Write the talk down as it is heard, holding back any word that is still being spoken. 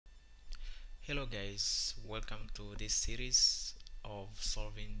Hello guys, welcome to this series of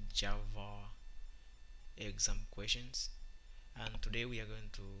solving Java exam questions. And today we are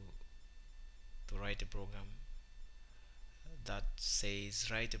going to write a program that says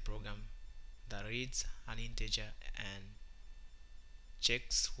write a program that reads an integer and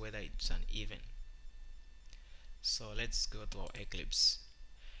checks whether it's an even. So let's go to our Eclipse.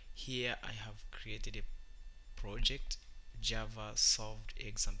 Here I have created a project Java solved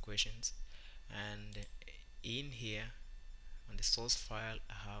exam questions, and in here on the source file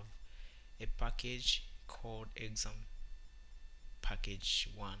I have a package called exam package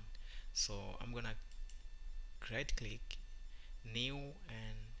 1. So I'm gonna right click new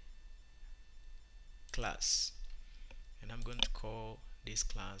and class, and I'm going to call this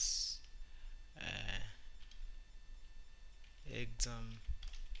class exam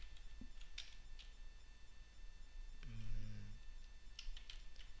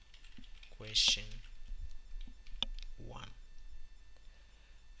question 1.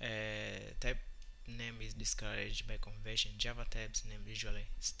 Type name is discouraged by convention. Java types name usually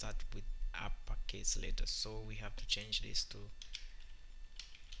start with uppercase letters, so we have to change this to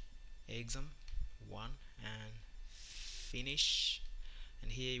exam 1 and finish.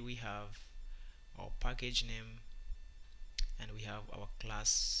 And here we have our package name and we have our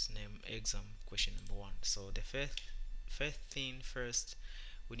class name exam question number 1. So the first thing first,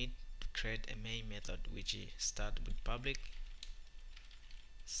 we need to create a main method which is start with public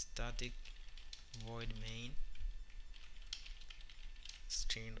static void main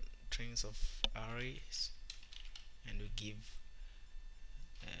strings of arrays, and we give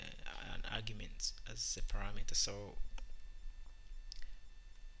an argument as a parameter. So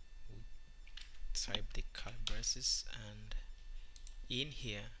we type the curly braces, and in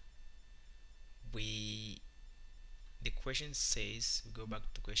here the question says, we go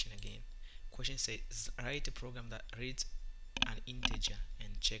back to question again. Question says write a program that reads an integer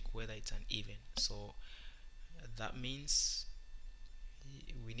and check whether it's an even. So that means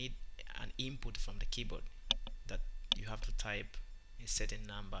we need an input from the keyboard that you have to type a certain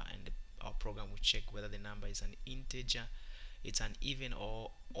number, and our program will check whether the number is an integer, it's an even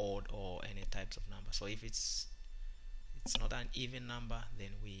or odd or any types of number. So if it's not an even number,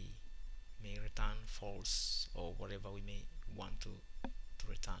 then we may return false or whatever we may want to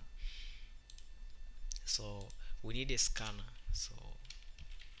return. So we need a scanner. So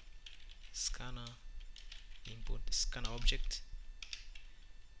scanner input scanner object,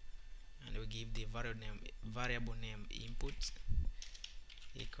 and we give the variable name input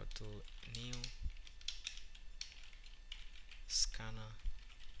equal to new scanner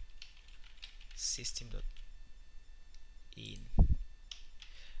system.in.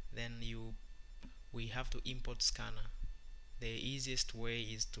 Then we have to import scanner. The easiest way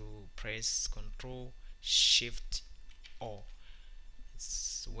is to press Ctrl Shift O.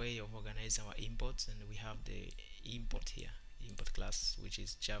 It's a way of organizing our imports, and we have the import here, import class, which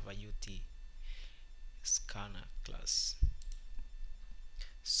is Java UT scanner class.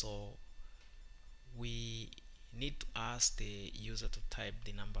 So we need to ask the user to type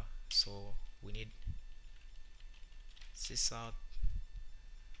the number. So we need sysout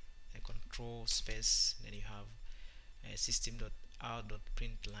a control space, then you have a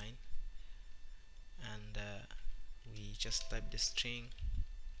system.out.println, and we just type the string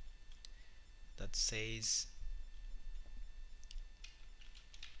that says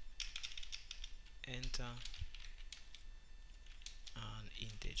enter an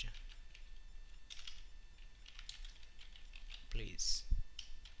integer, please.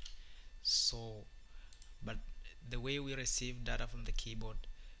 So but the way we receive data from the keyboard,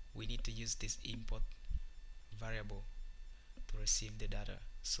 we need to use this import variable to receive the data.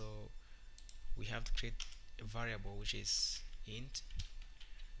 So we have to create a variable which is int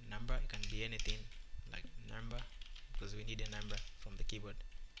number. It can be anything like number, because we need a number from the keyboard.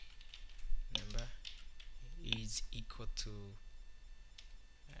 Number is equal to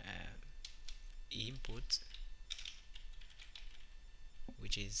input,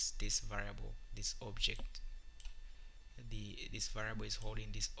 which is this variable, this object. This variable is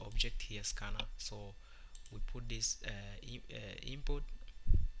holding this object here, scanner. So we put this input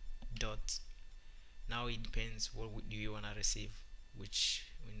dot. Now it depends what do you want to receive, which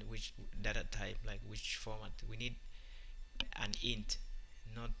data type, like which format. We need an int,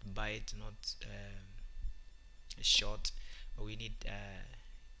 not byte, not short, but we need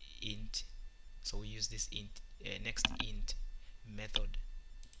int. So we use this int next int method.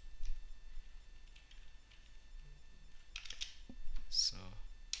 So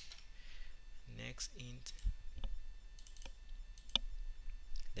next int,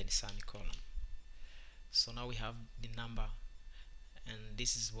 then semicolon. So now we have the number, and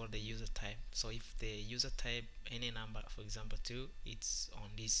this is what the user type. So if the user type any number, for example 2, it's on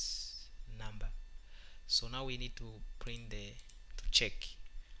this number. So now we need to print to check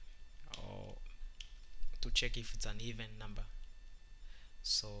or to check if it's an even number.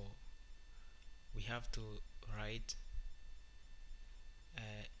 So we have to write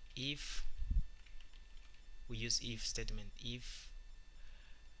if we use if statement, if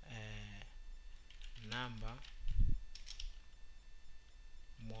number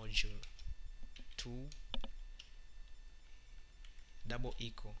module 2 double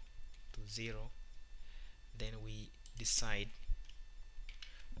equal to 0, then we decide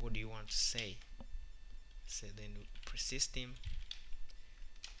what do you want to say. So then we press system,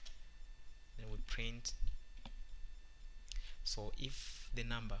 then we print. So if the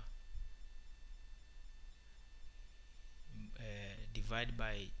number divide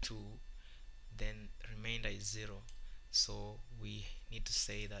by 2, then remainder is 0, so we need to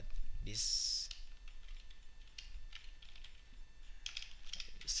say that this,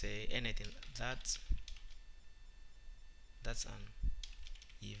 say anything that's an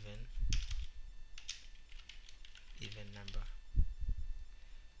even number,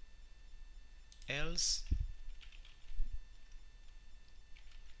 else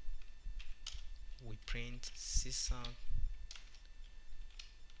we print sysout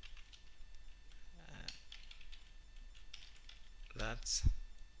that's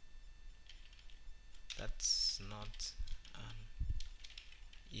not an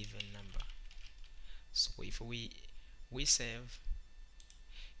even number. So if we save,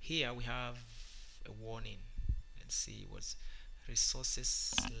 here we have a warning. Let's see what's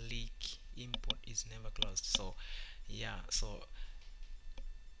resources leak, import is never closed. So yeah, so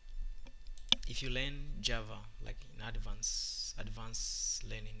if you learn Java like in advanced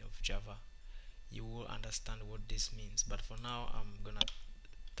learning of Java, you will understand what this means. But for now, I'm gonna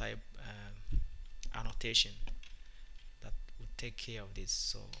type annotation that will take care of this.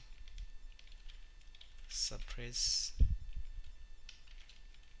 So suppress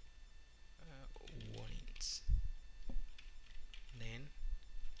warnings, then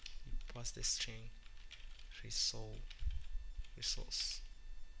you pass the string resource.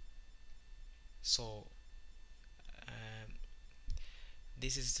 So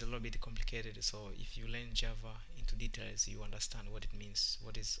this is a little bit complicated, so if you learn Java into details, you understand what it means,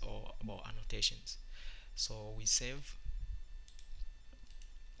 what is all about annotations. So we save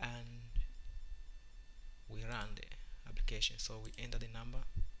and we run the application. So we enter the number,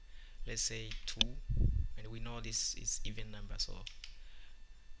 let's say 2, and we know this is even number, so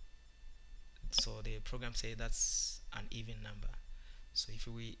the program says that's an even number. So if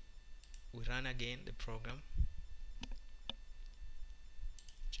we run again the program,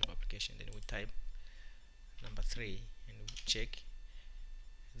 Java application, then we type number 3 and we check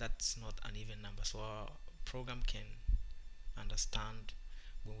that's not an even number. So our program can understand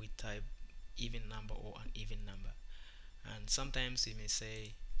when we type even number or an even number. And sometimes we may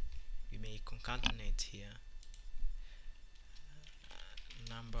say, we may concatenate here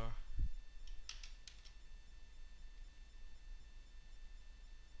number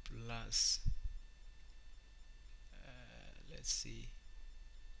plus let's see,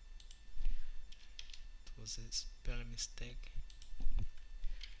 it was a spelling mistake,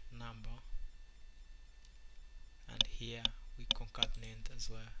 number, and here we concatenate as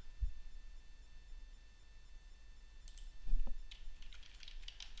well,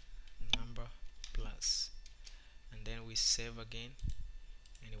 number plus, and then we save again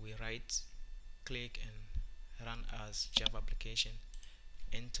and we right click and run as Java application,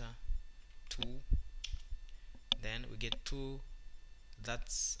 enter 2, then we get 2,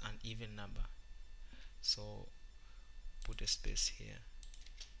 that's an even number, so put a space here.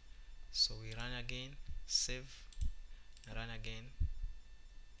 So we run again, save, run again,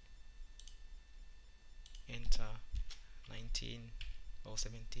 enter 19 or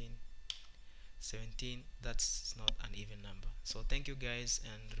 17, that's not an even number. So thank you guys,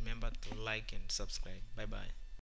 and remember to like and subscribe. Bye bye.